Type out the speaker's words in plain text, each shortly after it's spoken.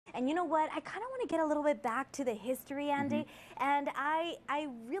And you know what? I kind of want to get a little bit back to the history, Andy. And I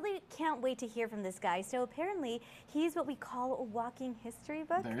really can't wait to hear from this guy. So apparently, he's what we call a walking history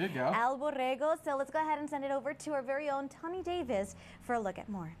book. There you go. Al Borrego. So let's go ahead and send it over to our very own Tani Davis for a look at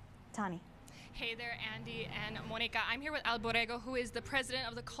more. Tani. Hey there, Andy and Monica. I'm here with Al Borrego, who is the president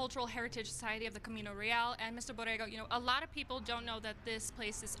of the Cultural Heritage Society of the Camino Real. And Mr. Borrego, you know, a lot of people don't know that this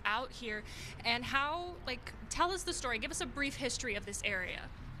place is out here. And how, tell us the story. Give us a brief history of this area.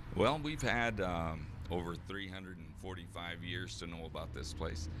 Well, we've had over 345 years to know about this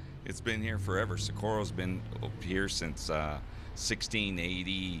place. It's been here forever. Socorro's been here since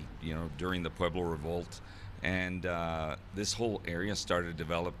 1680, you know, during the Pueblo Revolt. And this whole area started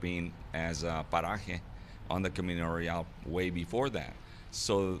developing as a paraje on the Camino Real way before that.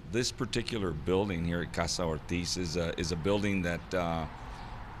 So this particular building here at Casa Ortiz is a building that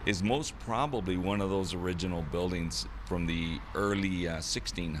is most probably one of those original buildings from the early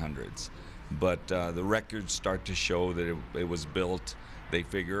 1600s. But the records start to show that it was built, they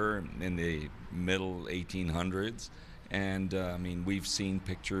figure, in the middle 1800s. And I mean, we've seen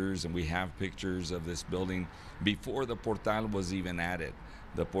pictures and we have pictures of this building before the portal was even added.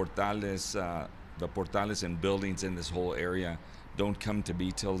 The portales and buildings in this whole area don't come to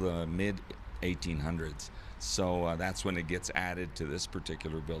be till the mid 1800s. So that's when it gets added to this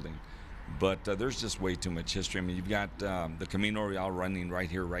particular building. But there's just way too much history. I mean, you've got the Camino Real running right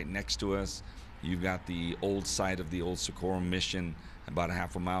here, right next to us. You've got the old site of the old Socorro mission about a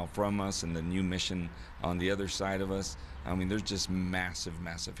half a mile from us, and the new mission on the other side of us. I mean, there's just massive,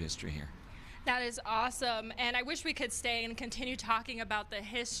 massive history here. That is awesome, and I wish we could stay and continue talking about the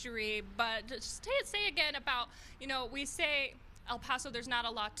history, but just say again about, you know, we say El Paso, there's not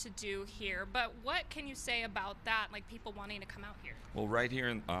a lot to do here, but what can you say about that, like people wanting to come out here? Well, right here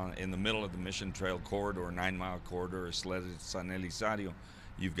in the middle of the Mission Trail corridor, 9-mile corridor, Isleta San Elizario,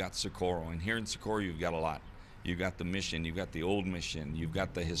 you've got Socorro, and here in Socorro you've got a lot. You've got the mission, you've got the old mission, you've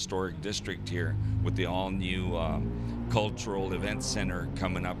got the historic district here with the all-new cultural event center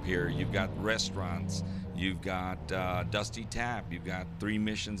coming up here. You've got restaurants, you've got Dusty Tap, you've got Three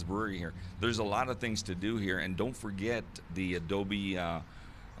Missions Brewery here. There's a lot of things to do here, and don't forget the Adobe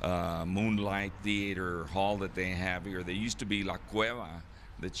Moonlight Theater Hall that they have here. There used to be La Cueva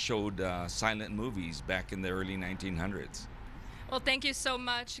that showed silent movies back in the early 1900s. Well, thank you so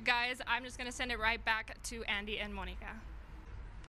much, guys. I'm just going to send it right back to Andy and Monica.